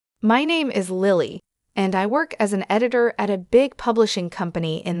My name is Lily, and I work as an editor at a big publishing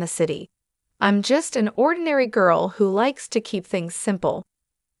company in the city. I'm just an ordinary girl who likes to keep things simple.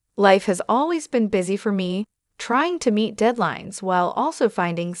 Life has always been busy for me, trying to meet deadlines while also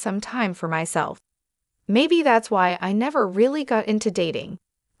finding some time for myself. Maybe that's why I never really got into dating.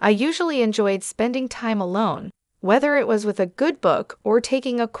 I usually enjoyed spending time alone, whether it was with a good book or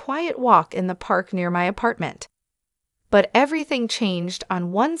taking a quiet walk in the park near my apartment. But everything changed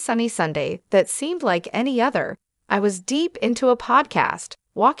on one sunny Sunday that seemed like any other. I was deep into a podcast,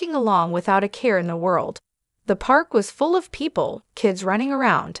 walking along without a care in the world. The park was full of people, kids running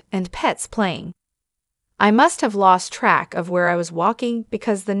around, and pets playing. I must have lost track of where I was walking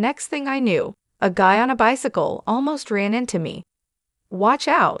because the next thing I knew, a guy on a bicycle almost ran into me. "Watch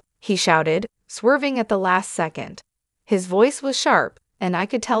out," he shouted, swerving at the last second. His voice was sharp, and I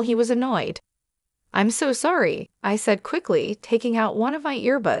could tell he was annoyed. "I'm so sorry," I said quickly, taking out one of my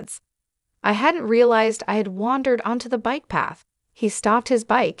earbuds. I hadn't realized I had wandered onto the bike path. He stopped his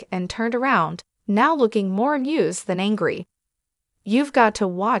bike and turned around, now looking more amused than angry. "You've got to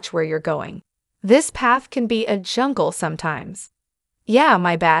watch where you're going. This path can be a jungle sometimes." "Yeah,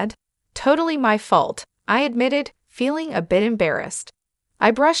 my bad. Totally my fault," I admitted, feeling a bit embarrassed.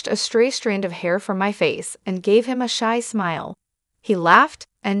 I brushed a stray strand of hair from my face and gave him a shy smile. He laughed,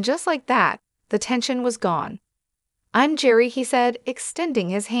 and just like that, the tension was gone. "I'm Jerry," he said, extending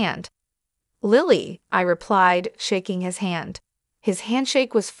his hand. "Lily," I replied, shaking his hand. His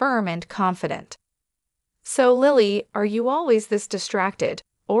handshake was firm and confident. "So, Lily, are you always this distracted,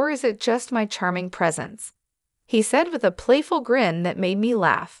 or is it just my charming presence?" he said with a playful grin that made me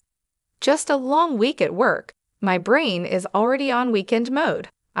laugh. "Just a long week at work. My brain is already on weekend mode,"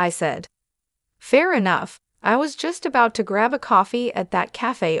 I said. "Fair enough. I was just about to grab a coffee at that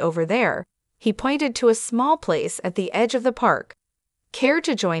cafe over there." He pointed to a small place at the edge of the park. "Care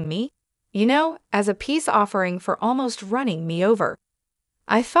to join me? You know, as a peace offering for almost running me over."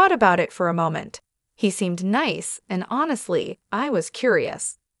 I thought about it for a moment. He seemed nice, and honestly, I was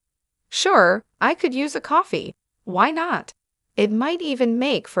curious. "Sure, I could use a coffee. Why not? It might even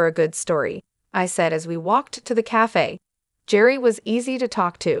make for a good story," I said as we walked to the cafe. Jerry was easy to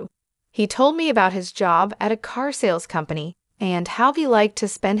talk to. He told me about his job at a car sales company and how he liked to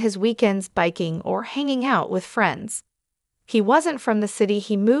spend his weekends biking or hanging out with friends. He wasn't from the city.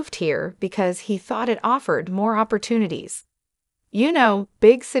 He moved here because he thought it offered more opportunities. "You know,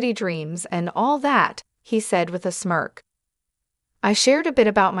 big city dreams and all that," he said with a smirk. I shared a bit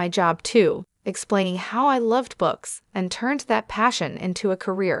about my job too, explaining how I loved books and turned that passion into a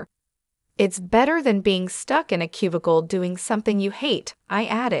career. "It's better than being stuck in a cubicle doing something you hate," I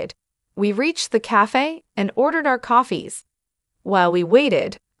added. We reached the cafe and ordered our coffees. While we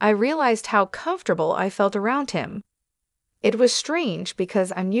waited, I realized how comfortable I felt around him. It was strange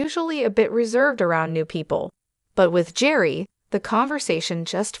because I'm usually a bit reserved around new people, but with Jerry, the conversation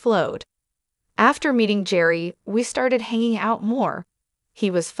just flowed. After meeting Jerry, we started hanging out more.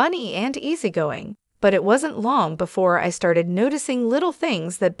 He was funny and easygoing, but it wasn't long before I started noticing little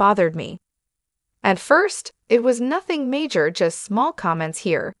things that bothered me. At first, it was nothing major, just small comments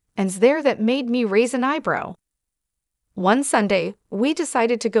here and there that made me raise an eyebrow. One Sunday, we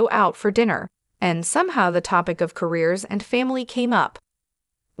decided to go out for dinner, and somehow the topic of careers and family came up.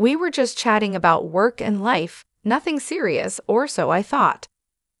 We were just chatting about work and life, nothing serious, or so I thought.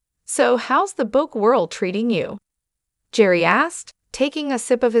 "So how's the book world treating you?" Jerry asked, taking a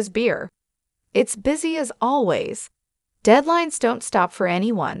sip of his beer. "It's busy as always. Deadlines don't stop for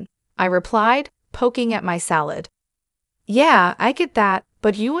anyone," I replied, poking at my salad. "Yeah, I get that,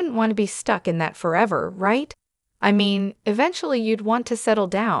 but you wouldn't want to be stuck in that forever, right? I mean, eventually you'd want to settle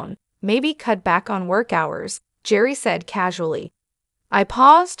down, maybe cut back on work hours," Jerry said casually. I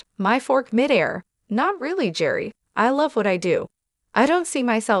paused, my fork midair. "Not really, Jerry. I love what I do. I don't see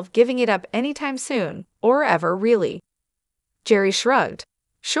myself giving it up anytime soon, or ever really." Jerry shrugged.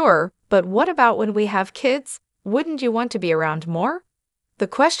 "Sure, but what about when we have kids? Wouldn't you want to be around more?" The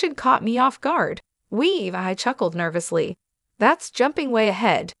question caught me off guard. I chuckled nervously. "That's jumping way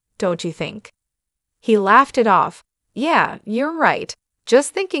ahead, don't you think?" He laughed it off. "Yeah, you're right.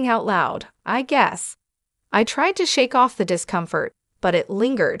 Just thinking out loud, I guess." I tried to shake off the discomfort, but it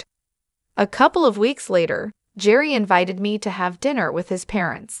lingered. A couple of weeks later, Jerry invited me to have dinner with his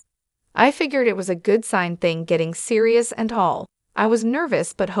parents. I figured it was a good sign, thing getting serious and all. I was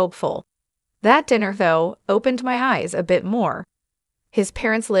nervous but hopeful. That dinner, though, opened my eyes a bit more. His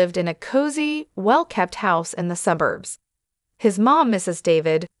parents lived in a cozy, well-kept house in the suburbs. His mom, Mrs.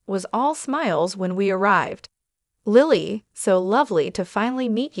 David, was all smiles when we arrived. "Lily, so lovely to finally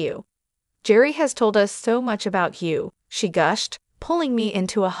meet you. Jerry has told us so much about you," she gushed, pulling me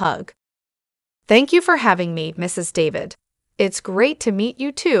into a hug. "Thank you for having me, Mrs. David. It's great to meet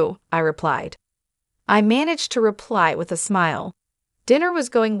you too," I replied. I managed to reply with a smile. Dinner was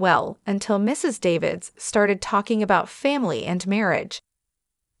going well until Mrs. Davids started talking about family and marriage.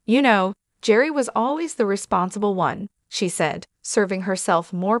 "You know, Jerry was always the responsible one," she said, serving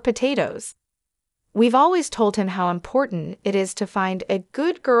herself more potatoes. "We've always told him how important it is to find a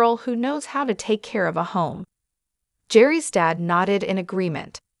good girl who knows how to take care of a home." Jerry's dad nodded in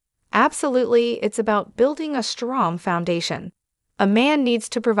agreement. "Absolutely, it's about building a strong foundation. A man needs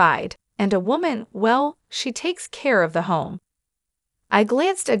to provide, and a woman, well, she takes care of the home." I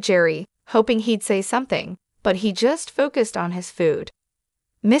glanced at Jerry, hoping he'd say something, but he just focused on his food.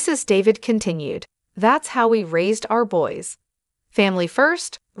 Mrs. David continued, "That's how we raised our boys. Family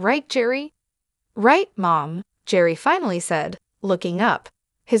first, right, Jerry?" "Right, Mom," Jerry finally said, looking up.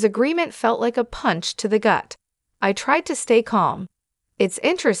 His agreement felt like a punch to the gut. I tried to stay calm. "It's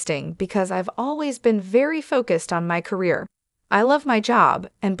interesting because I've always been very focused on my career. I love my job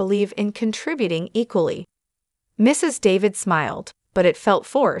and believe in contributing equally." Mrs. David smiled, but it felt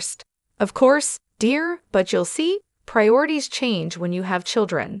forced. "Of course, dear, but you'll see, priorities change when you have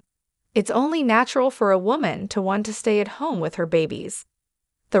children. It's only natural for a woman to want to stay at home with her babies."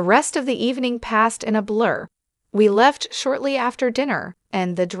 The rest of the evening passed in a blur. We left shortly after dinner,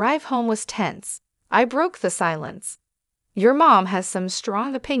 and the drive home was tense. I broke the silence. "Your mom has some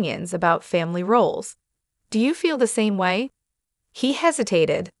strong opinions about family roles. Do you feel the same way?" He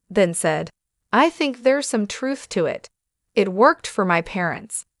hesitated, then said, "I think there's some truth to it. It worked for my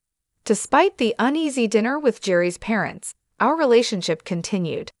parents." Despite the uneasy dinner with Jerry's parents, our relationship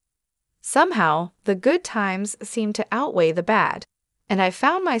continued. Somehow, the good times seemed to outweigh the bad, and I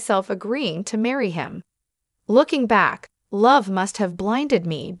found myself agreeing to marry him. Looking back, love must have blinded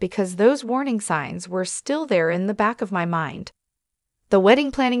me because those warning signs were still there in the back of my mind. The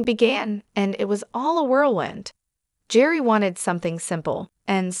wedding planning began, and it was all a whirlwind. Jerry wanted something simple,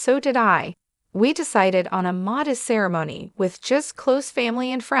 and so did I. We decided on a modest ceremony with just close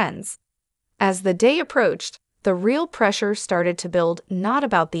family and friends. As the day approached, the real pressure started to build, not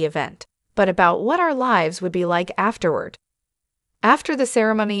about the event, but about what our lives would be like afterward. After the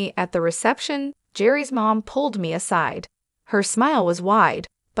ceremony at the reception, Jerry's mom pulled me aside. Her smile was wide,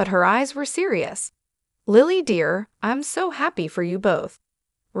 but her eyes were serious. "Lily, dear, I'm so happy for you both.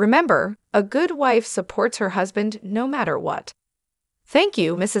 Remember, a good wife supports her husband no matter what." "Thank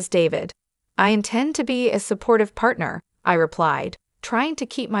you, Mrs. David. I intend to be a supportive partner," I replied, trying to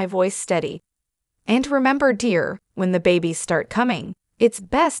keep my voice steady. "And remember, dear, when the babies start coming, it's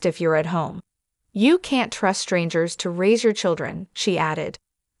best if you're at home. You can't trust strangers to raise your children," she added.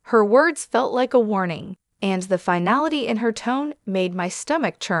 Her words felt like a warning, and the finality in her tone made my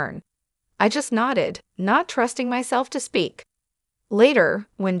stomach churn. I just nodded, not trusting myself to speak. Later,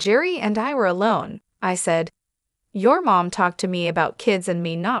 when Jerry and I were alone, I said, "Your mom talked to me about kids and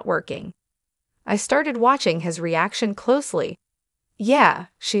me not working." I started watching his reaction closely. "Yeah,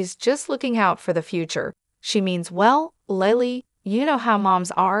 she's just looking out for the future. She means well, Lily, you know how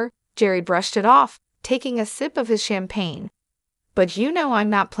moms are." Jerry brushed it off, taking a sip of his champagne. "But you know I'm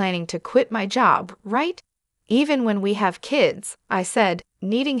not planning to quit my job, right? Even when we have kids," I said,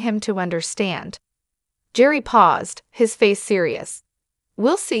 needing him to understand. Jerry paused, his face serious.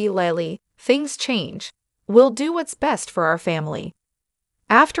 "We'll see, Lily. Things change. We'll do what's best for our family."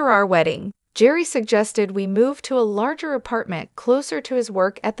 After our wedding, Jerry suggested we move to a larger apartment closer to his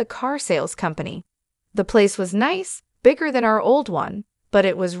work at the car sales company. The place was nice, bigger than our old one, but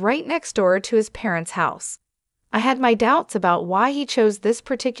it was right next door to his parents' house. I had my doubts about why he chose this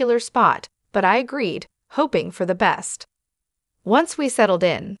particular spot, but I agreed, hoping for the best. Once we settled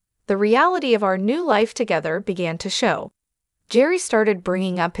in, the reality of our new life together began to show. Jerry started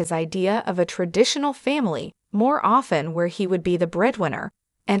bringing up his idea of a traditional family more often, where he would be the breadwinner,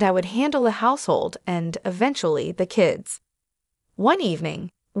 and I would handle the household and, eventually, the kids. One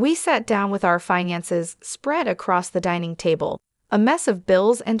evening, we sat down with our finances spread across the dining table, a mess of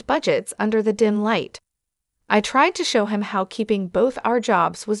bills and budgets under the dim light. I tried to show him how keeping both our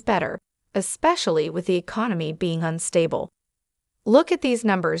jobs was better, especially with the economy being unstable. "Look at these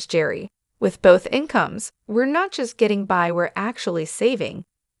numbers, Jerry. With both incomes, we're not just getting by, we're actually saving.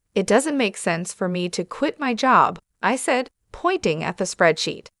 It doesn't make sense for me to quit my job," I said, pointing at the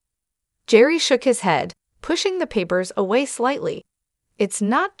spreadsheet. Jerry shook his head, pushing the papers away slightly. "It's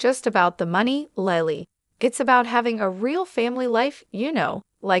not just about the money, Lily. It's about having a real family life, you know,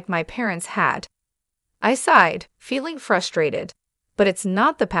 like my parents had." I sighed, feeling frustrated. "But it's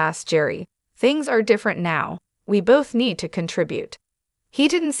not the past, Jerry. Things are different now. We both need to contribute." He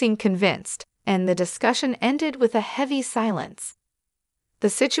didn't seem convinced, and the discussion ended with a heavy silence. The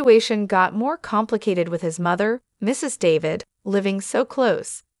situation got more complicated with his mother, Mrs. David, living so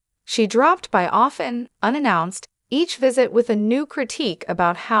close. She dropped by often, unannounced, each visit with a new critique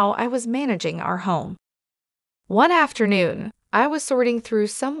about how I was managing our home. One afternoon, I was sorting through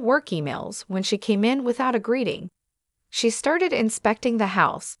some work emails when she came in without a greeting. She started inspecting the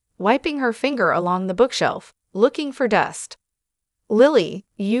house, wiping her finger along the bookshelf, looking for dust. "Lily,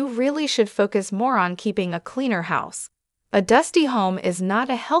 you really should focus more on keeping a cleaner house. A dusty home is not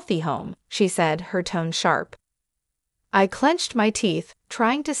a healthy home," she said, her tone sharp. I clenched my teeth,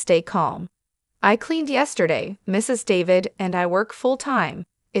 trying to stay calm. "I cleaned yesterday, Mrs. David, and I work full-time.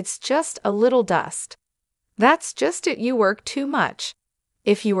 It's just a little dust." "That's just it, you work too much.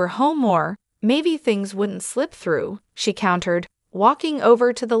 If you were home more, maybe things wouldn't slip through," she countered, walking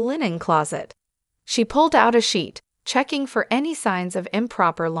over to the linen closet. She pulled out a sheet, checking for any signs of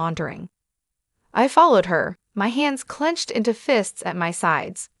improper laundering. I followed her, my hands clenched into fists at my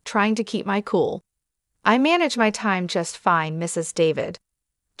sides, trying to keep my cool. "I manage my time just fine, Mrs. David.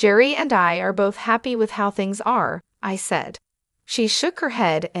 Jerry and I are both happy with how things are," I said. She shook her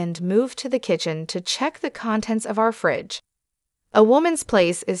head and moved to the kitchen to check the contents of our fridge. "A woman's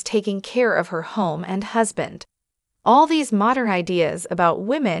place is taking care of her home and husband. All these modern ideas about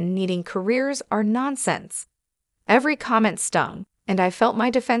women needing careers are nonsense." Every comment stung, and I felt my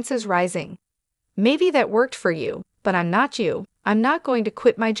defenses rising. "Maybe that worked for you, but I'm not you. I'm not going to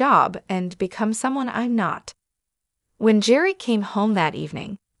quit my job and become someone I'm not." When Jerry came home that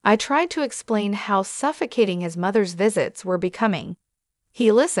evening, I tried to explain how suffocating his mother's visits were becoming.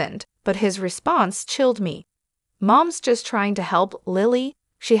 He listened, but his response chilled me. "Mom's just trying to help, Lily.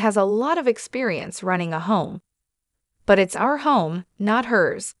 She has a lot of experience running a home." "But it's our home, not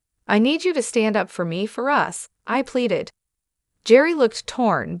hers. I need you to stand up for me, for us," I pleaded. Jerry looked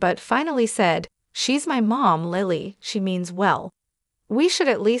torn but finally said, "She's my mom, Lily. She means well. We should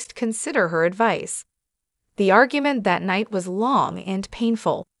at least consider her advice." The argument that night was long and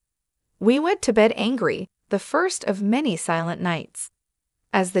painful. We went to bed angry, the first of many silent nights.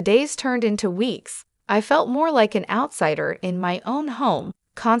 As the days turned into weeks, I felt more like an outsider in my own home,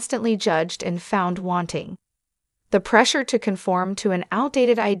 constantly judged and found wanting. The pressure to conform to an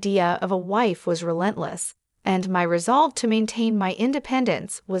outdated idea of a wife was relentless, and my resolve to maintain my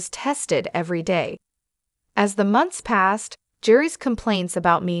independence was tested every day. As the months passed, Jerry's complaints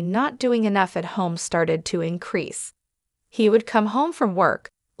about me not doing enough at home started to increase. He would come home from work,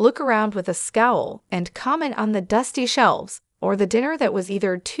 look around with a scowl, and comment on the dusty shelves or the dinner that was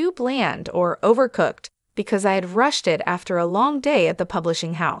either too bland or overcooked because I had rushed it after a long day at the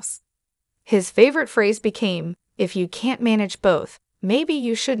publishing house. His favorite phrase became, "If you can't manage both, maybe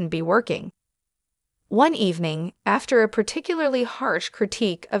you shouldn't be working." One evening, after a particularly harsh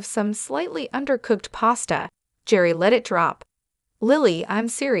critique of some slightly undercooked pasta, Jerry let it drop. "Lily, I'm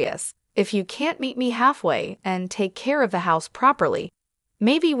serious. If you can't meet me halfway and take care of the house properly,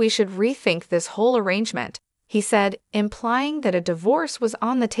 maybe we should rethink this whole arrangement," he said, implying that a divorce was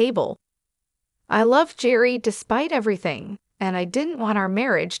on the table. I loved Jerry despite everything, and I didn't want our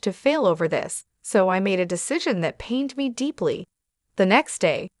marriage to fail over this, so I made a decision that pained me deeply. The next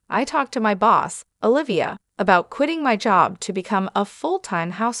day, I talked to my boss, Olivia, about quitting my job to become a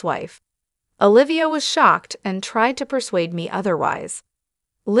full-time housewife. Olivia was shocked and tried to persuade me otherwise.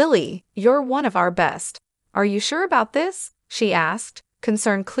 "Lily, you're one of our best. Are you sure about this?" she asked,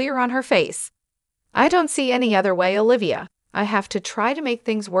 concern clear on her face. "I don't see any other way, Olivia. I have to try to make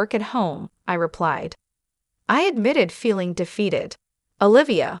things work at home," I replied. I admitted feeling defeated.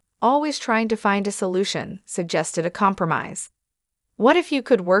 Olivia, always trying to find a solution, suggested a compromise. "What if you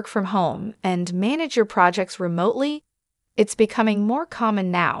could work from home and manage your projects remotely? It's becoming more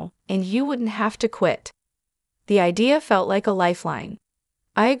common now, and you wouldn't have to quit." The idea felt like a lifeline.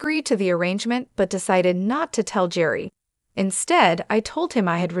 I agreed to the arrangement but decided not to tell Jerry. Instead, I told him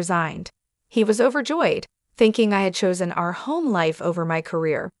I had resigned. He was overjoyed, thinking I had chosen our home life over my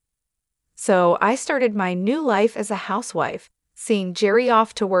career. So I started my new life as a housewife, seeing Jerry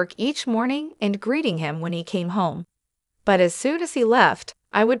off to work each morning and greeting him when he came home. But as soon as he left,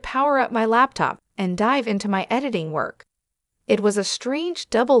 I would power up my laptop and dive into my editing work. It was a strange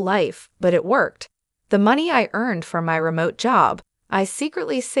double life, but it worked. The money I earned from my remote job, I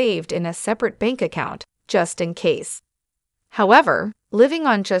secretly saved in a separate bank account, just in case. However, living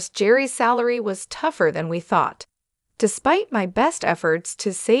on just Jerry's salary was tougher than we thought. Despite my best efforts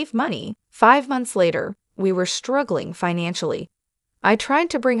to save money, 5 months later, we were struggling financially. I tried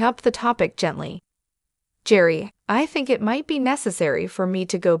to bring up the topic gently. "Jerry, I think it might be necessary for me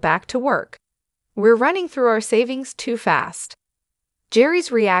to go back to work. We're running through our savings too fast."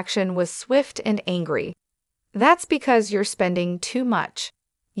 Jerry's reaction was swift and angry. That's because you're spending too much.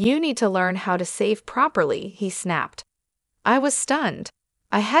 You need to learn how to save properly, he snapped. I was stunned.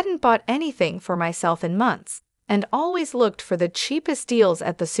 I hadn't bought anything for myself in months, and always looked for the cheapest deals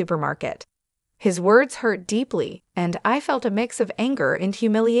at the supermarket. His words hurt deeply, and I felt a mix of anger and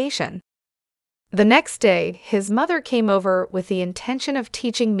humiliation. The next day, his mother came over with the intention of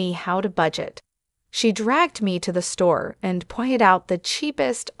teaching me how to budget. She dragged me to the store and pointed out the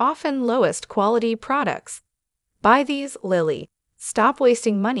cheapest, often lowest quality products. Buy these, Lily. Stop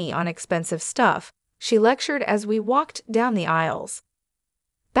wasting money on expensive stuff, she lectured as we walked down the aisles.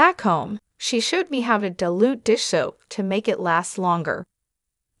 Back home, she showed me how to dilute dish soap to make it last longer.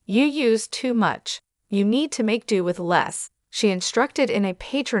 You use too much. You need to make do with less, she instructed in a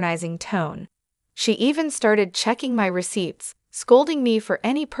patronizing tone. She even started checking my receipts, scolding me for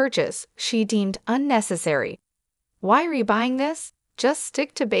any purchase she deemed unnecessary. Why are you buying this? Just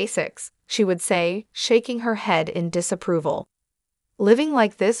stick to basics, she would say, shaking her head in disapproval. Living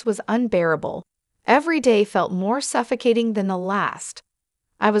like this was unbearable. Every day felt more suffocating than the last.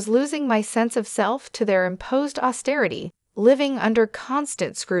 I was losing my sense of self to their imposed austerity, living under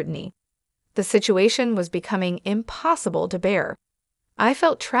constant scrutiny. The situation was becoming impossible to bear. I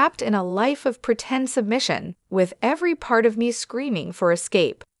felt trapped in a life of pretend submission, with every part of me screaming for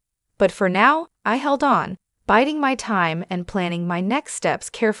escape. But for now, I held on, biding my time and planning my next steps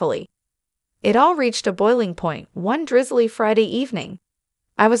carefully. It all reached a boiling point one drizzly Friday evening.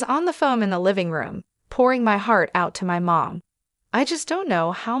 I was on the phone in the living room, pouring my heart out to my mom. I just don't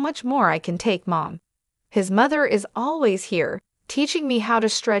know how much more I can take, Mom. His mother is always here, teaching me how to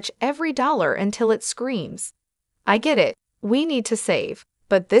stretch every dollar until it screams. I get it, we need to save,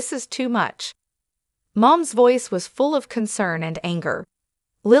 but this is too much. Mom's voice was full of concern and anger.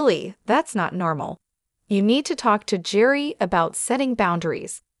 Lily, that's not normal. You need to talk to Jerry about setting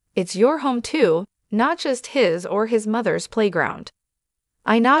boundaries. It's your home too, not just his or his mother's playground.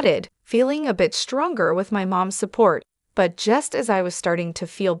 I nodded, feeling a bit stronger with my mom's support, but just as I was starting to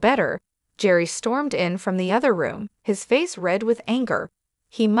feel better, Jerry stormed in from the other room, his face red with anger.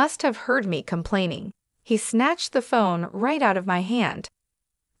 He must have heard me complaining. He snatched the phone right out of my hand.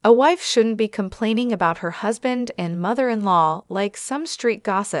 A wife shouldn't be complaining about her husband and mother-in-law like some street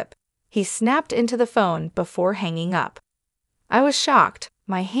gossip. He snapped into the phone before hanging up. I was shocked,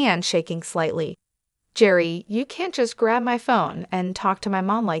 my hand shaking slightly. Jerry, you can't just grab my phone and talk to my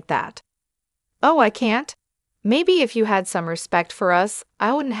mom like that. Oh, I can't? Maybe if you had some respect for us,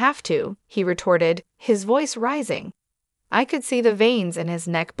 I wouldn't have to, he retorted, his voice rising. I could see the veins in his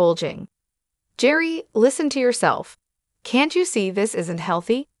neck bulging. Jerry, listen to yourself. Can't you see this isn't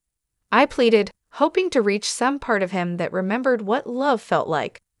healthy? I pleaded, hoping to reach some part of him that remembered what love felt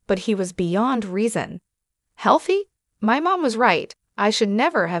like, but he was beyond reason. Healthy? My mom was right. I should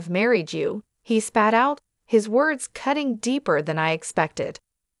never have married you, he spat out, his words cutting deeper than I expected.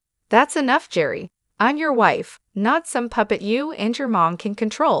 That's enough, Jerry. I'm your wife, not some puppet you and your mom can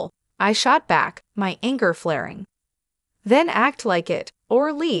control, I shot back, my anger flaring. Then act like it,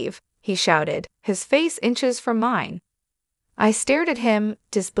 or leave, he shouted, his face inches from mine. I stared at him,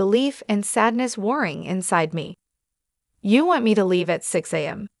 disbelief and sadness warring inside me. You want me to leave at 6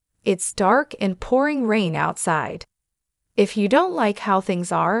 a.m. It's dark and pouring rain outside. If you don't like how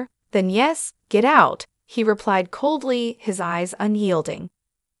things are, then yes, get out, he replied coldly, his eyes unyielding.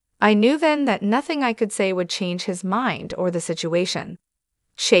 I knew then that nothing I could say would change his mind or the situation.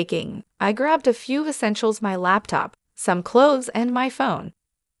 Shaking, I grabbed a few essentials, my laptop, some clothes, and my phone.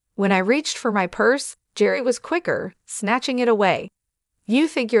 When I reached for my purse, Jerry was quicker, snatching it away. You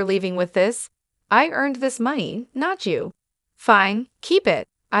think you're leaving with this? I earned this money, not you. Fine, keep it,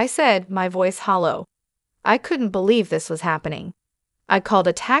 I said, my voice hollow. I couldn't believe this was happening. I called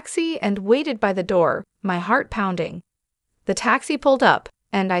a taxi and waited by the door, my heart pounding. The taxi pulled up,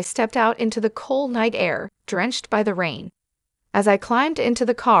 and I stepped out into the cold night air, drenched by the rain. As I climbed into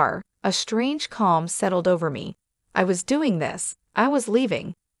the car, a strange calm settled over me. I was doing this. I was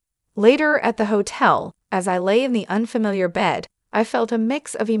leaving. Later at the hotel, as I lay in the unfamiliar bed, I felt a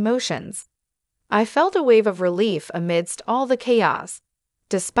mix of emotions. I felt a wave of relief amidst all the chaos.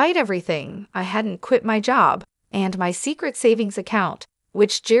 Despite everything, I hadn't quit my job, and my secret savings account,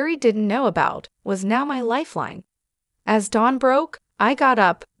 which Jerry didn't know about, was now my lifeline. As dawn broke, I got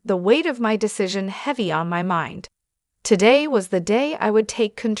up, the weight of my decision heavy on my mind. Today was the day I would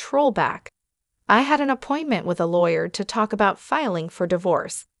take control back. I had an appointment with a lawyer to talk about filing for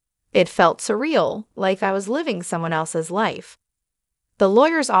divorce. It felt surreal, like I was living someone else's life. The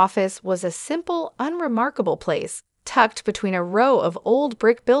lawyer's office was a simple, unremarkable place, tucked between a row of old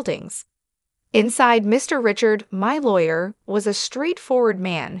brick buildings. Inside, Mr. Richard, my lawyer, was a straightforward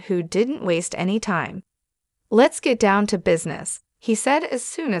man who didn't waste any time. Let's get down to business, he said as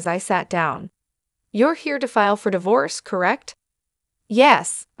soon as I sat down. You're here to file for divorce, correct?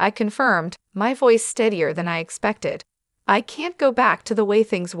 Yes, I confirmed, my voice steadier than I expected. I can't go back to the way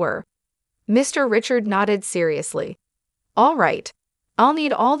things were. Mr. Richard nodded seriously. All right. I'll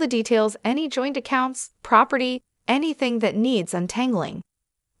need all the details, any joint accounts, property, anything that needs untangling.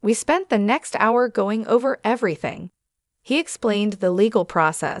 We spent the next hour going over everything. He explained the legal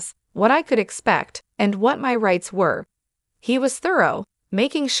process, what I could expect, and what my rights were. He was thorough,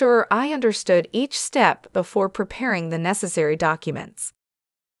 making sure I understood each step before preparing the necessary documents.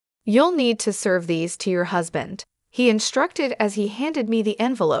 You'll need to serve these to your husband, he instructed as he handed me the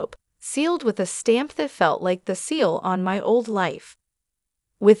envelope, sealed with a stamp that felt like the seal on my old life.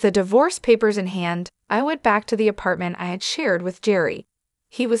 With the divorce papers in hand, I went back to the apartment I had shared with Jerry.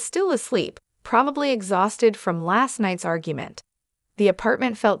 He was still asleep, probably exhausted from last night's argument. The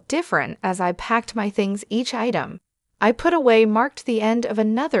apartment felt different as I packed my things each item I put away marked the end of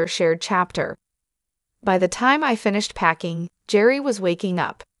another shared chapter. By the time I finished packing, Jerry was waking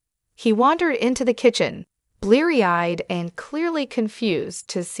up. He wandered into the kitchen, bleary-eyed and clearly confused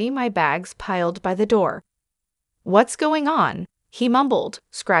to see my bags piled by the door. What's going on? He mumbled,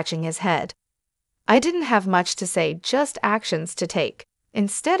 scratching his head. I didn't have much to say, just actions to take.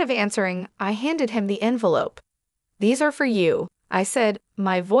 Instead of answering, I handed him the envelope. These are for you, I said,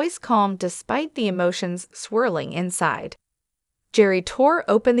 my voice calm despite the emotions swirling inside. Jerry tore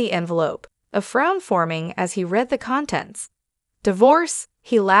open the envelope, a frown forming as he read the contents. Divorce,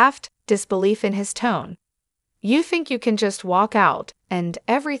 he laughed, disbelief in his tone. You think you can just walk out and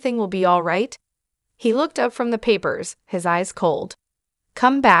everything will be all right? He looked up from the papers, his eyes cold.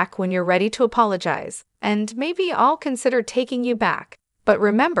 Come back when you're ready to apologize, and maybe I'll consider taking you back. But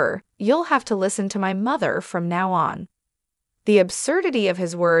remember, you'll have to listen to my mother from now on. The absurdity of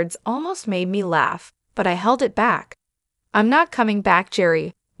his words almost made me laugh, but I held it back. I'm not coming back,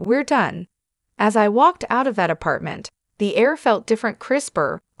 Jerry. We're done. As I walked out of that apartment, the air felt different,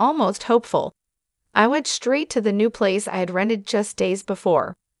 crisper, almost hopeful. I went straight to the new place I had rented just days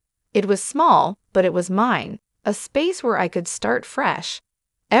before. It was small, but it was mine, a space where I could start fresh.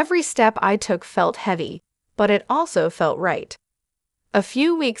 Every step I took felt heavy, but it also felt right. A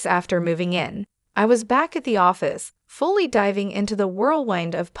few weeks after moving in, I was back at the office, fully diving into the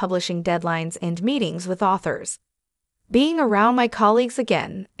whirlwind of publishing deadlines and meetings with authors. Being around my colleagues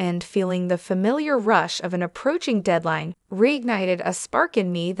again and feeling the familiar rush of an approaching deadline reignited a spark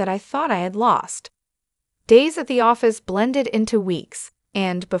in me that I thought I had lost. Days at the office blended into weeks,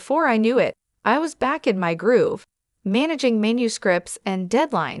 and before I knew it, I was back in my groove, managing manuscripts and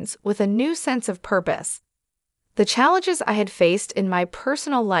deadlines with a new sense of purpose. The challenges I had faced in my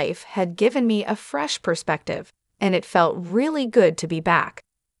personal life had given me a fresh perspective, and it felt really good to be back.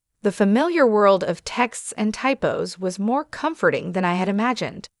 The familiar world of texts and typos was more comforting than I had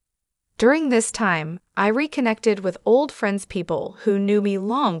imagined. During this time, I reconnected with old friends, people who knew me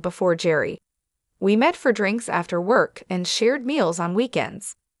long before Jerry. We met for drinks after work and shared meals on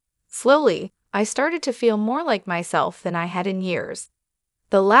weekends. Slowly, I started to feel more like myself than I had in years.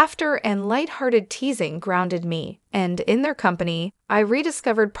 The laughter and light-hearted teasing grounded me, and in their company, I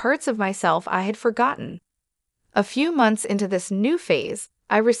rediscovered parts of myself I had forgotten. A few months into this new phase,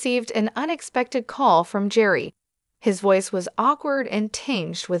 I received an unexpected call from Jerry. His voice was awkward and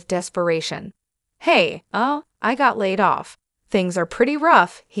tinged with desperation. Hey, I got laid off. Things are pretty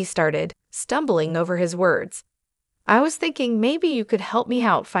rough, he started, stumbling over his words. I was thinking maybe you could help me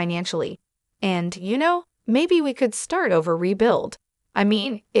out financially. And, maybe we could start over, rebuild. I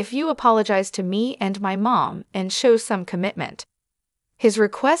mean, if you apologize to me and my mom and show some commitment. His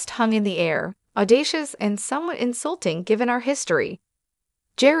request hung in the air, audacious and somewhat insulting given our history.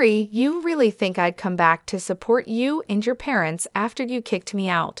 Jerry, you really think I'd come back to support you and your parents after you kicked me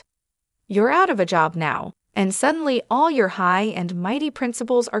out? You're out of a job now, and suddenly all your high and mighty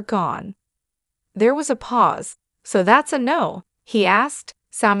principles are gone. There was a pause. So that's a no, he asked,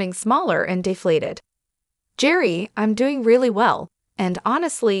 sounding smaller and deflated. Jerry, I'm doing really well. And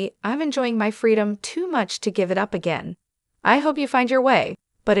honestly, I'm enjoying my freedom too much to give it up again. I hope you find your way,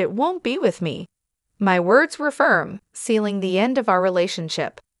 but it won't be with me. My words were firm, sealing the end of our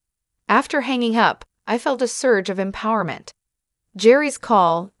relationship. After hanging up, I felt a surge of empowerment. Jerry's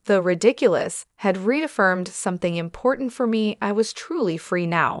call, though ridiculous, had reaffirmed something important for me. I was truly free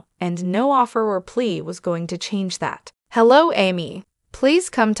now, and no offer or plea was going to change that. Hello, Amy. Please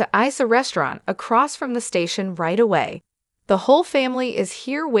come to Isa Restaurant across from the station right away. The whole family is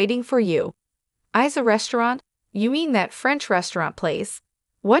here waiting for you. Isa Restaurant? You mean that French restaurant place?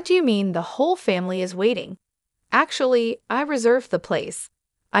 What do you mean the whole family is waiting? Actually, I reserved the place.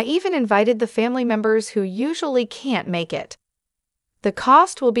 I even invited the family members who usually can't make it. The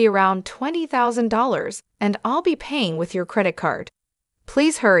cost will be around $20,000, and I'll be paying with your credit card.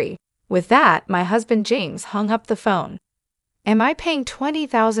 Please hurry. With that, my husband James hung up the phone. Am I paying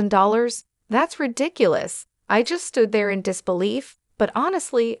 $20,000? That's ridiculous. I just stood there in disbelief, but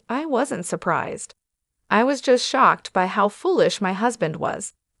honestly, I wasn't surprised. I was just shocked by how foolish my husband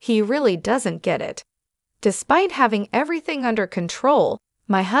was. He really doesn't get it. Despite having everything under control,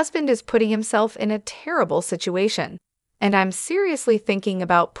 my husband is putting himself in a terrible situation, and I'm seriously thinking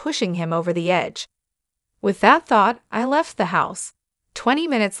about pushing him over the edge. With that thought, I left the house. 20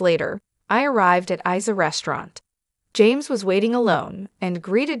 minutes later, I arrived at Isa Restaurant. James was waiting alone and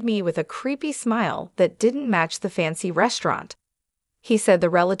greeted me with a creepy smile that didn't match the fancy restaurant. He said the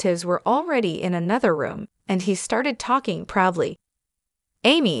relatives were already in another room, and he started talking proudly.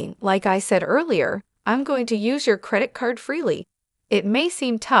 Amy, like I said earlier, I'm going to use your credit card freely. It may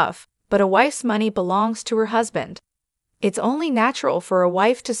seem tough, but a wife's money belongs to her husband. It's only natural for a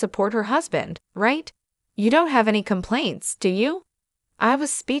wife to support her husband, right? You don't have any complaints, do you? I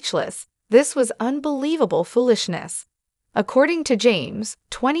was speechless. This was unbelievable foolishness. According to James,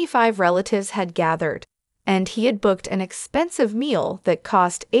 25 relatives had gathered, and he had booked an expensive meal that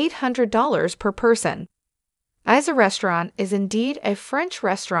cost $800 per person. Isa Restaurant is indeed a French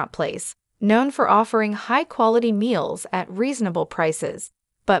restaurant place, known for offering high-quality meals at reasonable prices,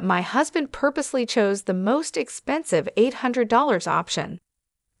 but my husband purposely chose the most expensive $800 option.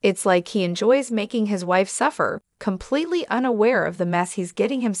 It's like he enjoys making his wife suffer, completely unaware of the mess he's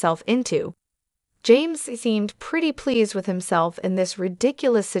getting himself into. James seemed pretty pleased with himself in this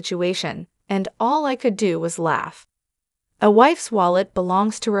ridiculous situation, and all I could do was laugh. A wife's wallet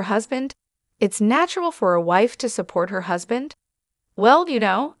belongs to her husband? It's natural for a wife to support her husband? Well,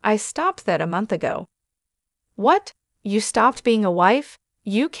 I stopped that a month ago. What? You stopped being a wife?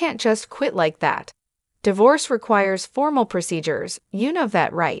 You can't just quit like that. Divorce requires formal procedures, you know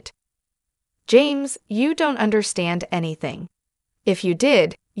that, right? James, you don't understand anything. If you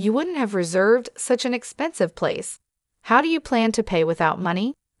did, you wouldn't have reserved such an expensive place. How do you plan to pay without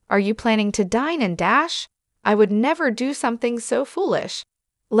money? Are you planning to dine and dash? I would never do something so foolish.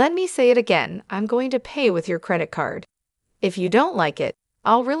 Let me say it again, I'm going to pay with your credit card. If you don't like it,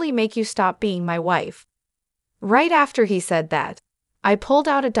 I'll really make you stop being my wife. Right after he said that, I pulled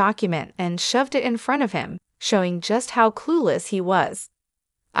out a document and shoved it in front of him, showing just how clueless he was.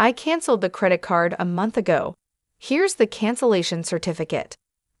 I canceled the credit card a month ago. Here's the cancellation certificate.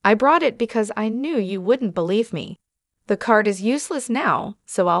 I brought it because I knew you wouldn't believe me. The card is useless now,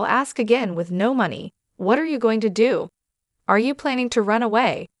 so I'll ask again with no money. What are you going to do? Are you planning to run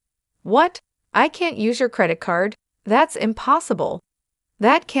away? What? I can't use your credit card? That's impossible.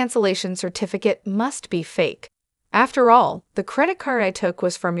 That cancellation certificate must be fake. After all, the credit card I took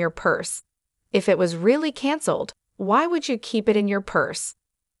was from your purse. If it was really canceled, why would you keep it in your purse?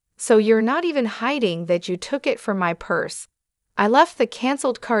 So you're not even hiding that you took it from my purse. I left the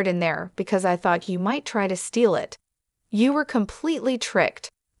canceled card in there because I thought you might try to steal it. You were completely tricked.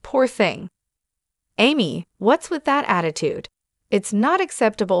 Poor thing. Amy, what's with that attitude? It's not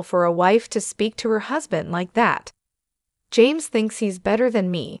acceptable for a wife to speak to her husband like that. James thinks he's better than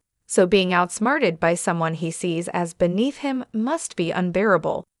me, so being outsmarted by someone he sees as beneath him must be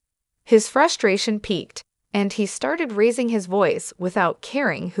unbearable. His frustration peaked, and he started raising his voice without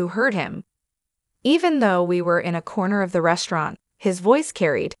caring who heard him. Even though we were in a corner of the restaurant, his voice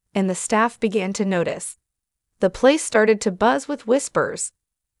carried, and the staff began to notice. The place started to buzz with whispers.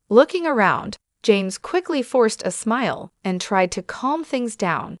 Looking around, James quickly forced a smile and tried to calm things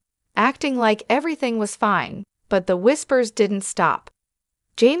down, acting like everything was fine, but the whispers didn't stop.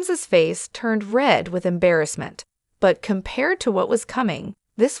 James's face turned red with embarrassment, but compared to what was coming,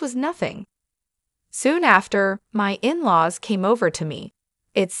 this was nothing. Soon after, my in-laws came over to me.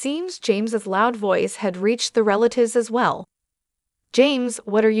 It seems James's loud voice had reached the relatives as well. James,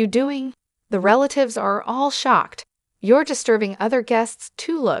 what are you doing? The relatives are all shocked. You're disturbing other guests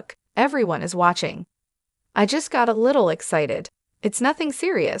too. Look, everyone is watching. I just got a little excited. It's nothing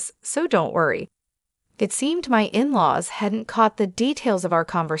serious, so don't worry. It seemed my in-laws hadn't caught the details of our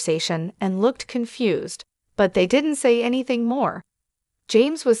conversation and looked confused, but they didn't say anything more.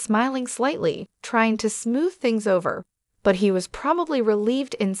 James was smiling slightly, trying to smooth things over, but he was probably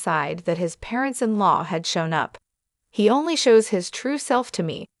relieved inside that his parents-in-law had shown up. He only shows his true self to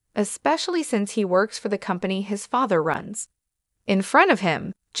me, especially since he works for the company his father runs. In front of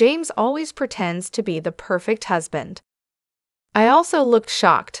him, James always pretends to be the perfect husband. I also looked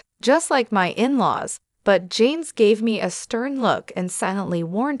shocked, just like my in-laws, but James gave me a stern look and silently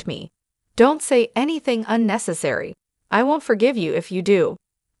warned me, "Don't say anything unnecessary. I won't forgive you if you do."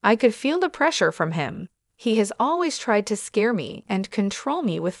 I could feel the pressure from him. He has always tried to scare me and control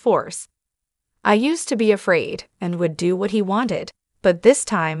me with force. I used to be afraid and would do what he wanted, but this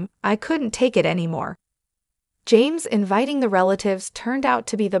time I couldn't take it anymore. James inviting the relatives turned out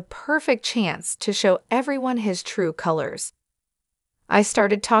to be the perfect chance to show everyone his true colors. I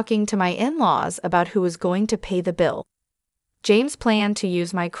started talking to my in-laws about who was going to pay the bill. James planned to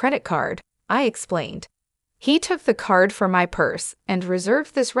use my credit card, I explained. He took the card from my purse and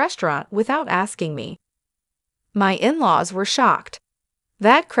reserved this restaurant without asking me. My in-laws were shocked.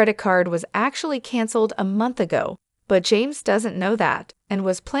 That credit card was actually canceled a month ago, but James doesn't know that and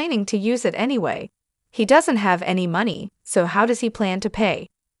was planning to use it anyway. He doesn't have any money, so how does he plan to pay?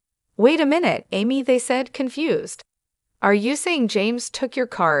 Wait a minute, Amy, they said, confused. Are you saying James took your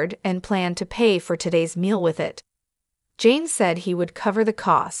card and planned to pay for today's meal with it? James said he would cover the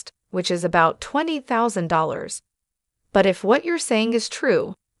cost, which is about $20,000. But if what you're saying is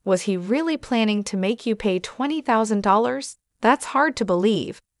true, was he really planning to make you pay $20,000? That's hard to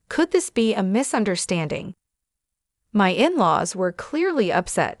believe. Could this be a misunderstanding? My in-laws were clearly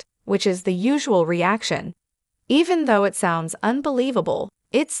upset, which is the usual reaction. Even though it sounds unbelievable,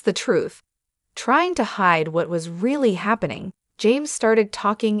 it's the truth. Trying to hide what was really happening, James started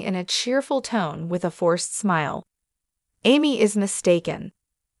talking in a cheerful tone with a forced smile. Amy is mistaken.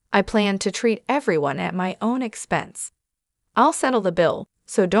 I plan to treat everyone at my own expense. I'll settle the bill,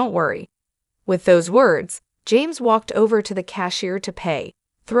 so don't worry. With those words, James walked over to the cashier to pay,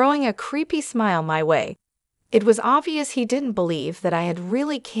 throwing a creepy smile my way. It was obvious he didn't believe that I had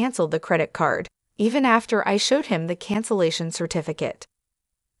really canceled the credit card, even after I showed him the cancellation certificate.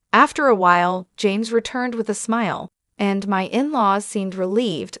 After a while, James returned with a smile, and my in-laws seemed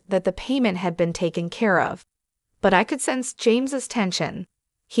relieved that the payment had been taken care of. But I could sense James's tension.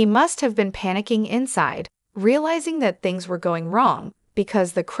 He must have been panicking inside, realizing that things were going wrong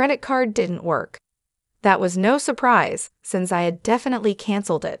because the credit card didn't work. That was no surprise, since I had definitely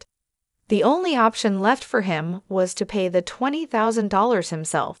canceled it. The only option left for him was to pay the $20,000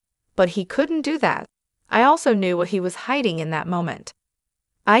 himself, but he couldn't do that. I also knew what he was hiding in that moment.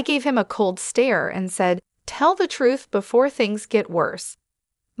 I gave him a cold stare and said, "Tell the truth before things get worse."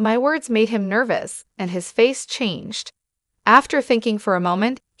 My words made him nervous, and his face changed. After thinking for a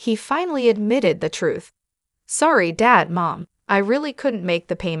moment, he finally admitted the truth. "Sorry, Dad, Mom, I really couldn't make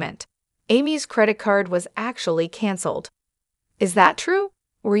the payment. Amy's credit card was actually canceled." "Is that true?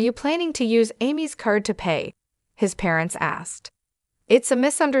 Were you planning to use Amy's card to pay?" his parents asked. "It's a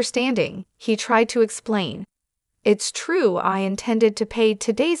misunderstanding," he tried to explain. "It's true I intended to pay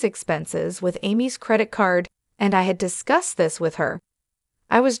today's expenses with Amy's credit card, and I had discussed this with her.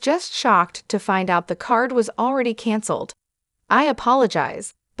 I was just shocked to find out the card was already canceled. I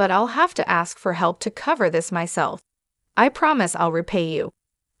apologize, but I'll have to ask for help to cover this myself. I promise I'll repay you."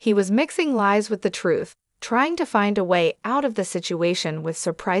 He was mixing lies with the truth, trying to find a way out of the situation with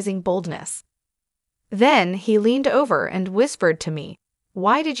surprising boldness. Then he leaned over and whispered to me,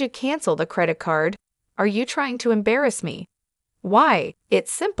 "Why did you cancel the credit card? Are you trying to embarrass me?" "Why?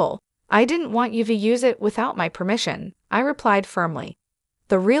 It's simple. I didn't want you to use it without my permission," I replied firmly.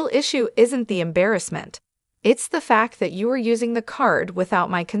 "The real issue isn't the embarrassment. It's the fact that you were using the card without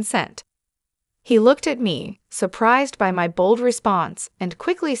my consent." He looked at me, surprised by my bold response, and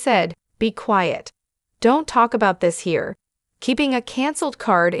quickly said, "Be quiet. Don't talk about this here. Keeping a canceled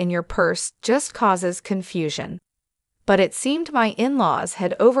card in your purse just causes confusion." But it seemed my in-laws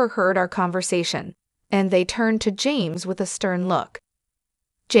had overheard our conversation, and they turned to James with a stern look.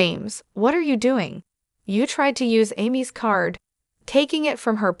 "James, what are you doing? You tried to use Amy's card. Taking it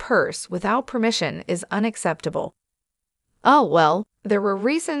from her purse without permission is unacceptable." "Oh, well, there were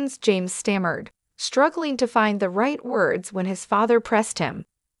reasons," James stammered, struggling to find the right words when his father pressed him.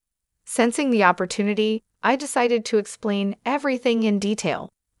 Sensing the opportunity, I decided to explain everything in detail,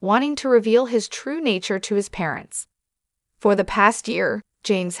 wanting to reveal his true nature to his parents. "For the past year,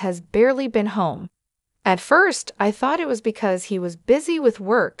 James has barely been home. At first, I thought it was because he was busy with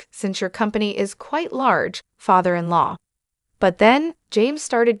work since your company is quite large, father-in-law. But then, James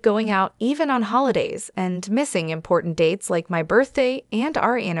started going out even on holidays and missing important dates like my birthday and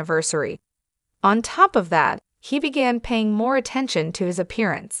our anniversary. On top of that, he began paying more attention to his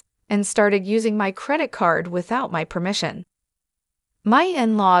appearance and started using my credit card without my permission." My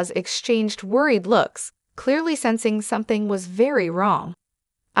in-laws exchanged worried looks, clearly sensing something was very wrong.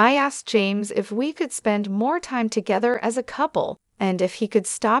 I asked James if we could spend more time together as a couple and if he could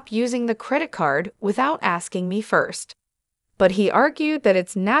stop using the credit card without asking me first. But he argued that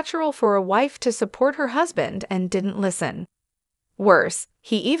it's natural for a wife to support her husband and didn't listen. Worse,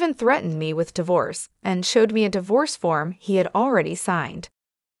 he even threatened me with divorce and showed me a divorce form he had already signed.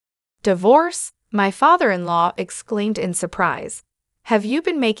 Divorce? My father-in-law exclaimed in surprise. Have you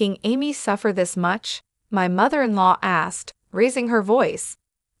been making Amy suffer this much? My mother-in-law asked, raising her voice.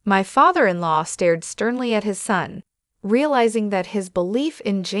 My father-in-law stared sternly at his son, realizing that his belief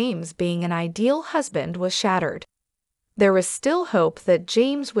in James being an ideal husband was shattered. There was still hope that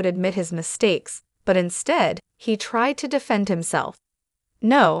James would admit his mistakes, but instead, he tried to defend himself.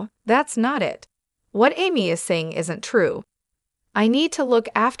 No, that's not it. What Amy is saying isn't true. I need to look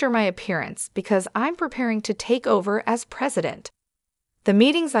after my appearance because I'm preparing to take over as president. The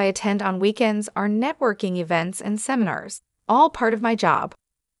meetings I attend on weekends are networking events and seminars, all part of my job.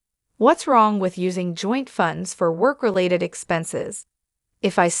 What's wrong with using joint funds for work-related expenses?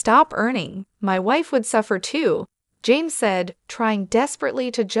 If I stop earning, my wife would suffer too, James said, trying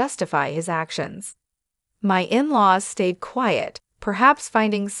desperately to justify his actions. My in-laws stayed quiet, perhaps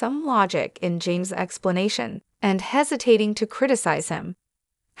finding some logic in James' explanation and hesitating to criticize him.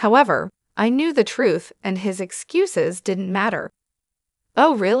 However, I knew the truth and his excuses didn't matter.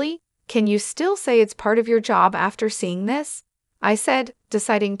 Oh, really? Can you still say it's part of your job after seeing this? I said,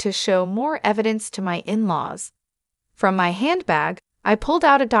 deciding to show more evidence to my in-laws. From my handbag, I pulled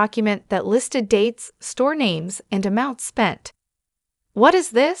out a document that listed dates, store names, and amounts spent. What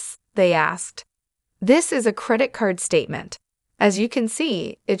is this? They asked. This is a credit card statement. As you can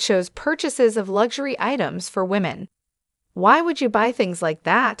see, it shows purchases of luxury items for women. Why would you buy things like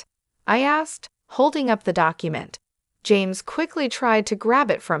that? I asked, holding up the document. James quickly tried to grab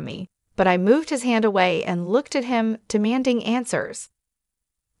it from me, but I moved his hand away and looked at him, demanding answers.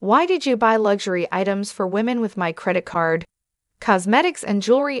 Why did you buy luxury items for women with my credit card? Cosmetics and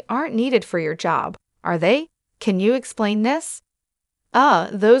jewelry aren't needed for your job, are they? Can you explain this?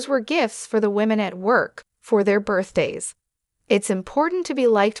 Those were gifts for the women at work, for their birthdays. It's important to be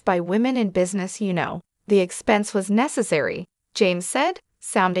liked by women in business, you know. The expense was necessary, James said,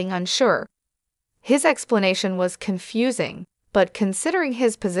 sounding unsure. His explanation was confusing, but considering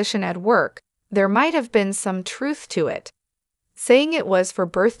his position at work, there might have been some truth to it. Saying it was for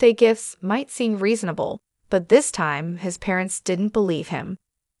birthday gifts might seem reasonable, but this time his parents didn't believe him.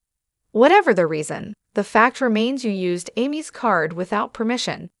 Whatever the reason, the fact remains you used Amy's card without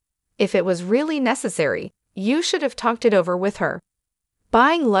permission. If it was really necessary, you should have talked it over with her.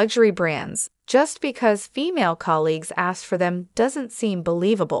 Buying luxury brands just because female colleagues asked for them doesn't seem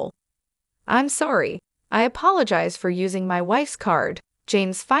believable. I'm sorry. I apologize for using my wife's card,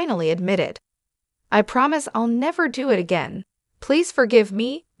 James finally admitted. I promise I'll never do it again. Please forgive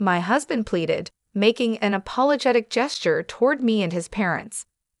me, my husband pleaded, making an apologetic gesture toward me and his parents.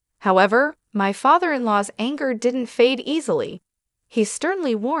 However, my father-in-law's anger didn't fade easily. He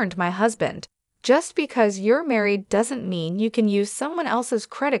sternly warned my husband, just because you're married doesn't mean you can use someone else's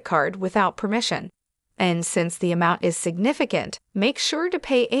credit card without permission. And since the amount is significant, make sure to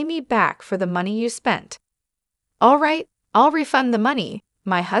pay Amy back for the money you spent. All right, I'll refund the money,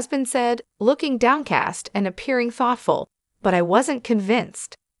 my husband said, looking downcast and appearing thoughtful, but I wasn't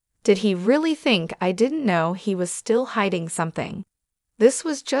convinced. Did he really think I didn't know he was still hiding something? This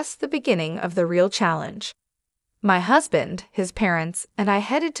was just the beginning of the real challenge. My husband, his parents, and I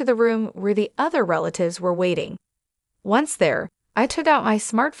headed to the room where the other relatives were waiting. Once there, I took out my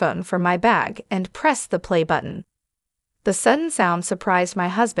smartphone from my bag and pressed the play button. The sudden sound surprised my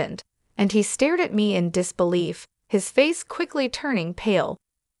husband, and he stared at me in disbelief, his face quickly turning pale.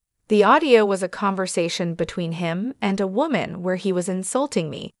 The audio was a conversation between him and a woman where he was insulting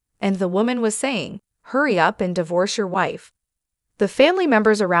me, and the woman was saying, "Hurry up and divorce your wife." The family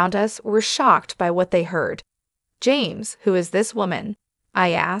members around us were shocked by what they heard. James, who is this woman?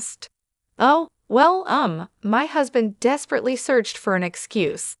 I asked. Oh, well, my husband desperately searched for an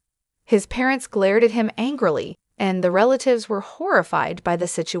excuse. His parents glared at him angrily, and the relatives were horrified by the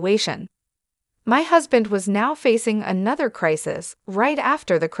situation. My husband was now facing another crisis right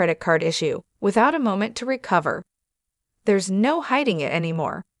after the credit card issue, without a moment to recover. There's no hiding it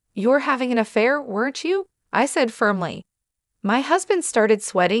anymore. You're having an affair, weren't you? I said firmly. My husband started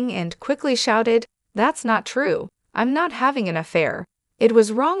sweating and quickly shouted, "That's not true. I'm not having an affair. It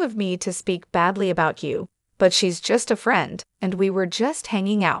was wrong of me to speak badly about you, but she's just a friend, and we were just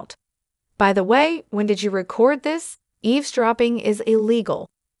hanging out. By the way, when did you record this? Eavesdropping is illegal."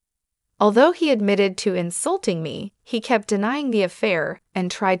 Although he admitted to insulting me, he kept denying the affair and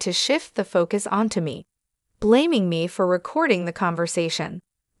tried to shift the focus onto me, blaming me for recording the conversation.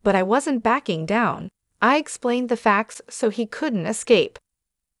 But I wasn't backing down. I explained the facts so he couldn't escape.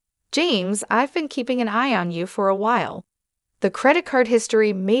 James, I've been keeping an eye on you for a while. The credit card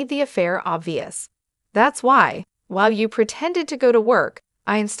history made the affair obvious. That's why, while you pretended to go to work,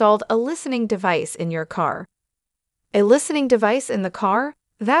 I installed a listening device in your car. A listening device in the car?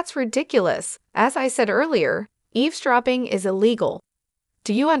 That's ridiculous. As I said earlier, eavesdropping is illegal.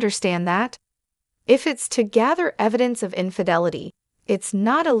 Do you understand that? If it's to gather evidence of infidelity, it's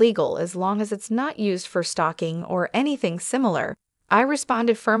not illegal as long as it's not used for stalking or anything similar. I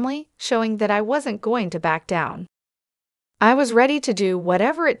responded firmly, showing that I wasn't going to back down. I was ready to do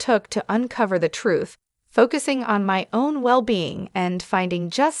whatever it took to uncover the truth, focusing on my own well-being and finding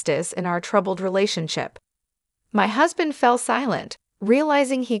justice in our troubled relationship. My husband fell silent,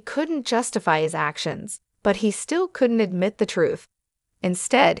 realizing he couldn't justify his actions, but he still couldn't admit the truth.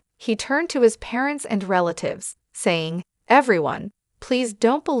 Instead, he turned to his parents and relatives, saying, "Everyone, please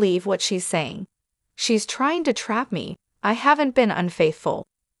don't believe what she's saying. She's trying to trap me. I haven't been unfaithful."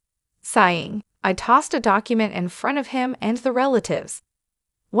 Sighing, I tossed a document in front of him and the relatives.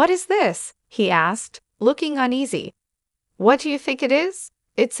 "What is this?" he asked, looking uneasy. "What do you think it is?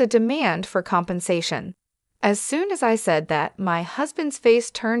 It's a demand for compensation." As soon as I said that, my husband's face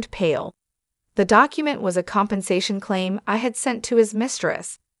turned pale. The document was a compensation claim I had sent to his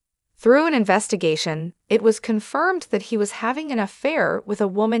mistress. Through an investigation, it was confirmed that he was having an affair with a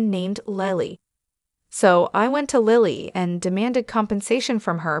woman named Lily. So I went to Lily and demanded compensation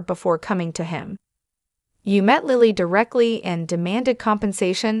from her before coming to him. "You met Lily directly and demanded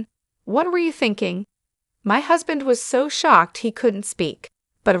compensation? What were you thinking?" My husband was so shocked he couldn't speak,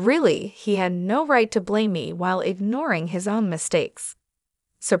 but really, he had no right to blame me while ignoring his own mistakes.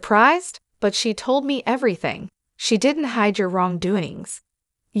 "Surprised? But she told me everything. She didn't hide your wrongdoings.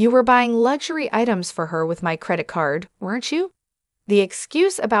 You were buying luxury items for her with my credit card, weren't you?" The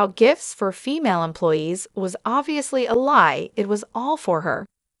excuse about gifts for female employees was obviously a lie. It was all for her.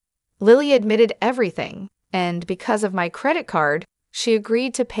 Lily admitted everything, and because of my credit card, she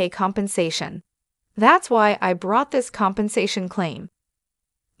agreed to pay compensation. That's why I brought this compensation claim.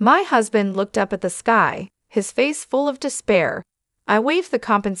 My husband looked up at the sky, his face full of despair. I waved the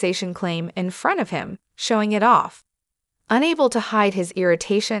compensation claim in front of him, showing it off. Unable to hide his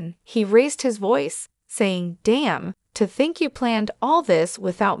irritation, he raised his voice, saying, "Damn, to think you planned all this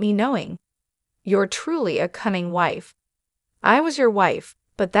without me knowing. You're truly a cunning wife." "I was your wife,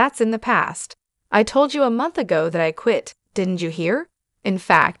 but that's in the past. I told you a month ago that I quit, didn't you hear? In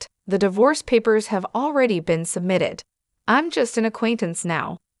fact, the divorce papers have already been submitted. I'm just an acquaintance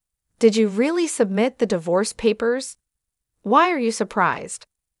now." "Did you really submit the divorce papers?" "Why are you surprised?"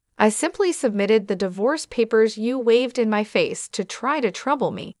 "I simply submitted the divorce papers you waved in my face to try to trouble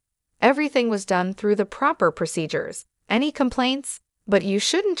me. Everything was done through the proper procedures. Any complaints? But you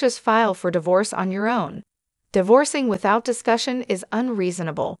shouldn't just file for divorce on your own. Divorcing without discussion is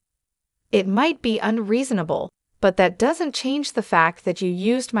unreasonable." "It might be unreasonable, but that doesn't change the fact that you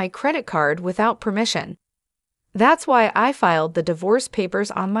used my credit card without permission. That's why I filed the divorce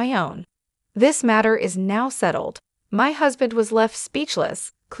papers on my own. This matter is now settled." My husband was left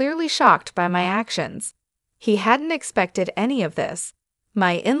speechless, clearly shocked by my actions. He hadn't expected any of this.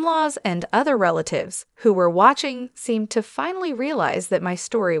 My in-laws and other relatives who were watching seemed to finally realize that my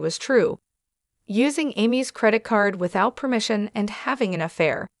story was true. Using Amy's credit card without permission and having an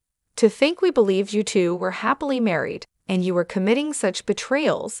affair. To think we believed you two were happily married and you were committing such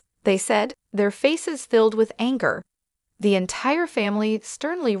betrayals, they said, their faces filled with anger. The entire family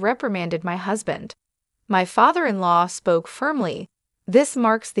sternly reprimanded my husband. My father-in-law spoke firmly. "This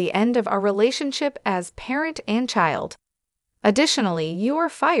marks the end of our relationship as parent and child. Additionally, you are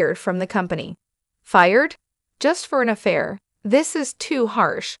fired from the company." "Fired? Just for an affair? This is too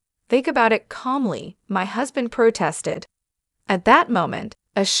harsh. Think about it calmly," my husband protested. At that moment,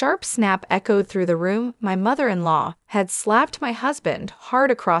 a sharp snap echoed through the room. My mother-in-law had slapped my husband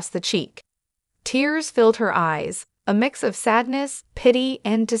hard across the cheek. Tears filled her eyes, a mix of sadness, pity,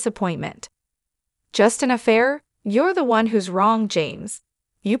 and disappointment. "Just an affair? You're the one who's wrong, James.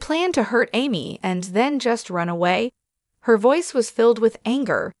 You planned to hurt Amy and then just run away?" Her voice was filled with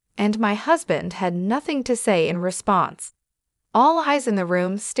anger, and my husband had nothing to say in response. All eyes in the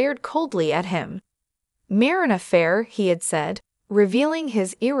room stared coldly at him. "Mere an affair," he had said, revealing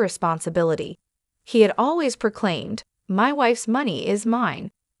his irresponsibility. He had always proclaimed, "My wife's money is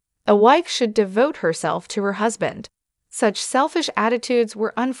mine." A wife should devote herself to her husband. Such selfish attitudes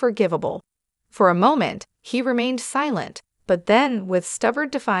were unforgivable. For a moment, he remained silent, but then, with stubborn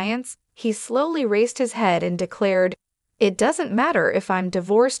defiance, he slowly raised his head and declared, "It doesn't matter if I'm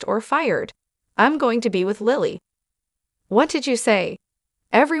divorced or fired. I'm going to be with Lily." "What did you say?"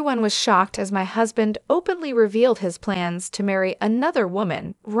 Everyone was shocked as my husband openly revealed his plans to marry another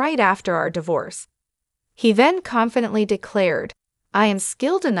woman right after our divorce. He then confidently declared, "I am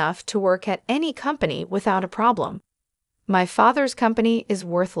skilled enough to work at any company without a problem. My father's company is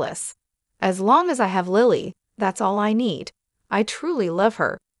worthless. As long as I have Lily, that's all I need. I truly love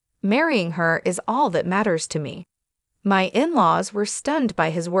her. Marrying her is all that matters to me." My in-laws were stunned by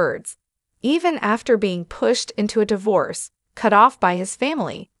his words. Even after being pushed into a divorce, cut off by his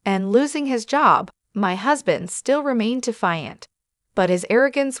family, and losing his job, my husband still remained defiant. But his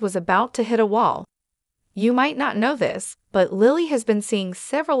arrogance was about to hit a wall. "You might not know this, but Lily has been seeing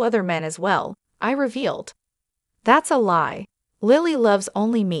several other men as well," I revealed. "That's a lie. Lily loves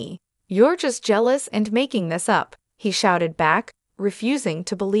only me. You're just jealous and making this up," he shouted back, refusing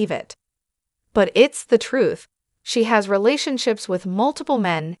to believe it. "But it's the truth. She has relationships with multiple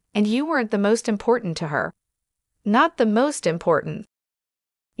men, and you weren't the most important to her." "Not the most important."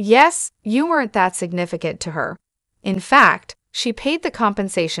 "Yes, you weren't that significant to her. In fact, she paid the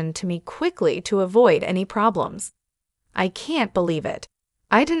compensation to me quickly to avoid any problems." "I can't believe it.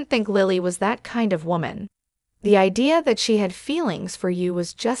 I didn't think Lily was that kind of woman. The idea that she had feelings for you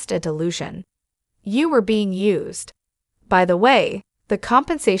was just a delusion. You were being used. By the way, the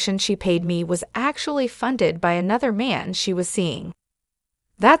compensation she paid me was actually funded by another man she was seeing."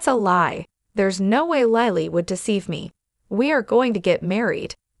 "That's a lie. There's no way Lily would deceive me. We are going to get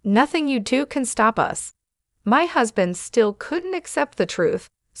married. Nothing you do can stop us." My husband still couldn't accept the truth,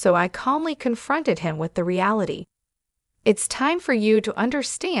 so I calmly confronted him with the reality. "It's time for you to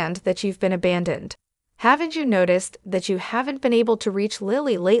understand that you've been abandoned. Haven't you noticed that you haven't been able to reach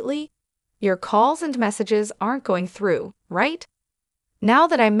Lily lately? Your calls and messages aren't going through, right?" Now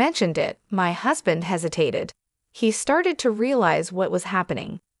that I mentioned it, my husband hesitated. He started to realize what was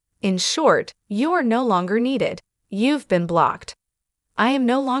happening. "In short, you are no longer needed. You've been blocked." "I am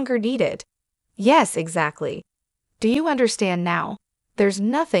no longer needed." "Yes, exactly. Do you understand now? There's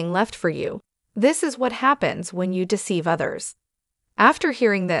nothing left for you. This is what happens when you deceive others." After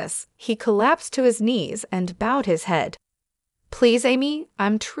hearing this, he collapsed to his knees and bowed his head. "Please, Amy,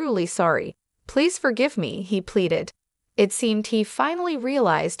 I'm truly sorry. Please forgive me," he pleaded. It seemed he finally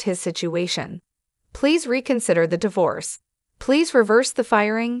realized his situation. "Please reconsider the divorce. Please reverse the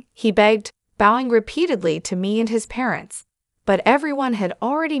firing," he begged, bowing repeatedly to me and his parents. But everyone had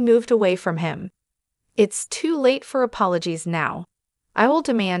already moved away from him. "It's too late for apologies now. I will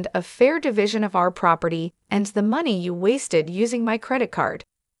demand a fair division of our property and the money you wasted using my credit card.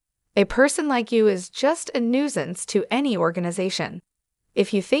 A person like you is just a nuisance to any organization.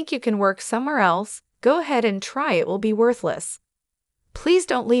 If you think you can work somewhere else, go ahead and try. It will be worthless. Please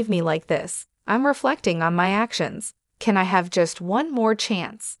don't leave me like this. I'm reflecting on my actions. Can I have just one more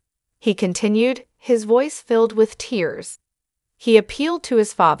chance?" he continued, his voice filled with tears. He appealed to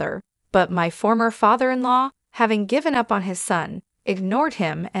his father, but my former father-in-law, having given up on his son, ignored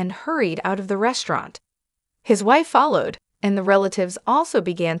him and hurried out of the restaurant. His wife followed, and the relatives also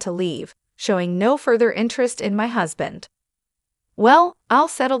began to leave, showing no further interest in my husband. "Well, I'll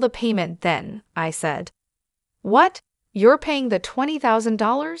settle the payment then," I said. "What? You're paying the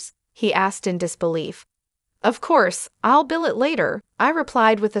 $20,000? he asked in disbelief. "Of course, I'll bill it later," I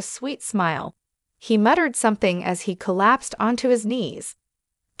replied with a sweet smile. He muttered something as he collapsed onto his knees.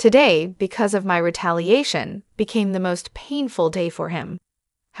 Today, because of my retaliation, became the most painful day for him.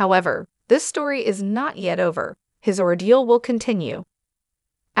 However, this story is not yet over. His ordeal will continue.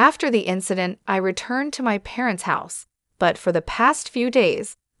 After the incident, I returned to my parents' house, but for the past few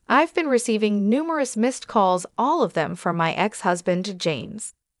days, I've been receiving numerous missed calls, all of them from my ex-husband,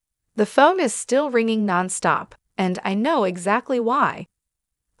 James. The phone is still ringing nonstop, and I know exactly why.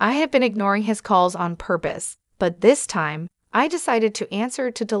 I had been ignoring his calls on purpose, but this time, I decided to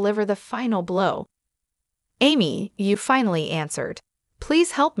answer to deliver the final blow. "Amy, you finally answered.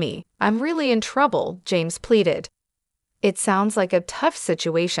 Please help me. I'm really in trouble," James pleaded. "It sounds like a tough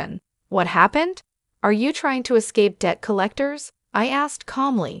situation. What happened? Are you trying to escape debt collectors?" I asked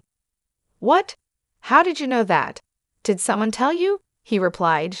calmly. "What? How did you know that? Did someone tell you?" he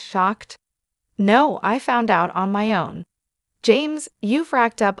replied, shocked. "No, I found out on my own." "James, you've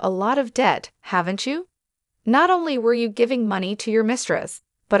racked up a lot of debt, haven't you? Not only were you giving money to your mistress,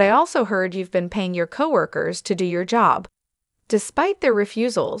 but I also heard you've been paying your coworkers to do your job. Despite their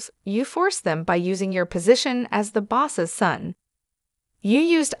refusals, you forced them by using your position as the boss's son. You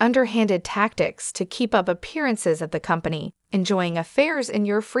used underhanded tactics to keep up appearances at the company, enjoying affairs in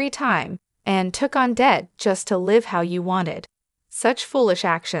your free time, and took on debt just to live how you wanted. Such foolish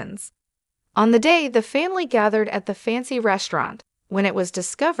actions. On the day the family gathered at the fancy restaurant, when it was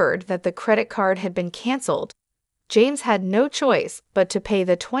discovered that the credit card had been canceled, James had no choice but to pay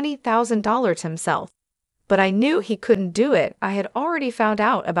the $20,000 himself. But I knew he couldn't do it. I had already found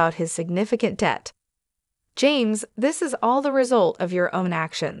out about his significant debt. "James, this is all the result of your own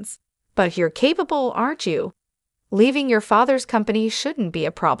actions. But you're capable, aren't you? Leaving your father's company shouldn't be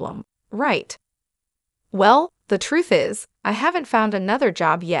a problem, right?" "Well, The truth is, I haven't found another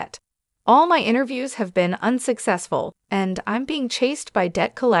job yet. All my interviews have been unsuccessful, and I'm being chased by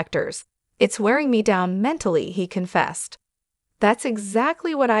debt collectors. It's wearing me down mentally," he confessed. That's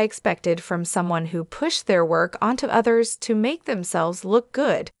exactly what I expected from someone who pushed their work onto others to make themselves look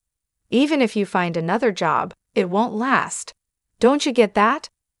good. Even if you find another job, it won't last. Don't you get that?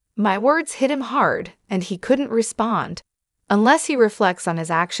 My words hit him hard, and he couldn't respond. Unless he reflects on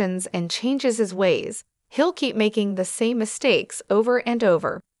his actions and changes his ways, he'll keep making the same mistakes over and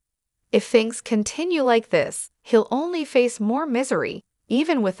over. If things continue like this, he'll only face more misery,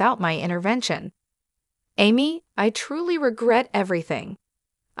 even without my intervention. Amy, I truly regret everything.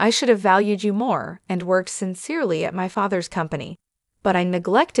 I should have valued you more and worked sincerely at my father's company. But I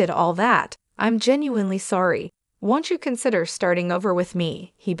neglected all that. I'm genuinely sorry. Won't you consider starting over with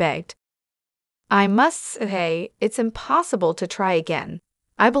me?" he begged. I must say, it's impossible to try again.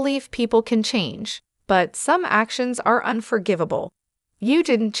 I believe people can change, but some actions are unforgivable. You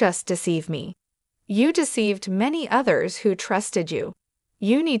didn't just deceive me. You deceived many others who trusted you.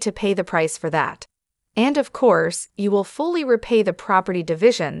 You need to pay the price for that. And of course, you will fully repay the property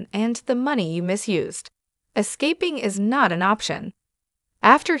division and the money you misused. Escaping is not an option.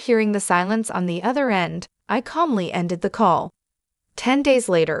 After hearing the silence on the other end, I calmly ended the call. 10 days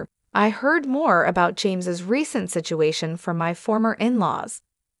later, I heard more about James's recent situation from my former in-laws.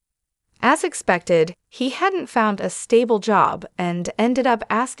 As expected, he hadn't found a stable job and ended up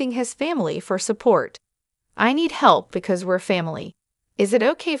asking his family for support. "I need help because we're family. Is it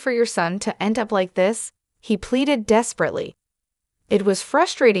okay for your son to end up like this?" he pleaded desperately. It was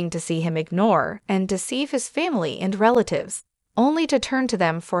frustrating to see him ignore and deceive his family and relatives, only to turn to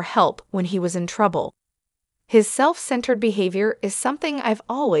them for help when he was in trouble. His self-centered behavior is something I've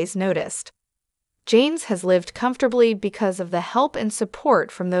always noticed. James has lived comfortably because of the help and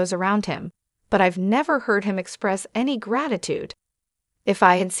support from those around him, but I've never heard him express any gratitude. If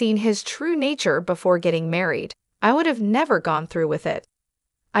I had seen his true nature before getting married, I would have never gone through with it.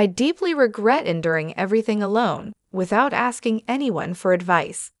 I deeply regret enduring everything alone, without asking anyone for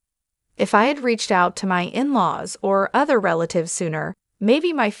advice. If I had reached out to my in-laws or other relatives sooner,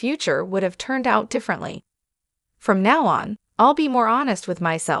 maybe my future would have turned out differently. From now on, I'll be more honest with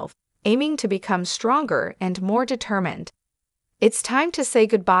myself, aiming to become stronger and more determined. It's time to say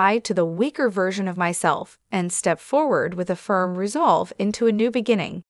goodbye to the weaker version of myself and step forward with a firm resolve into a new beginning.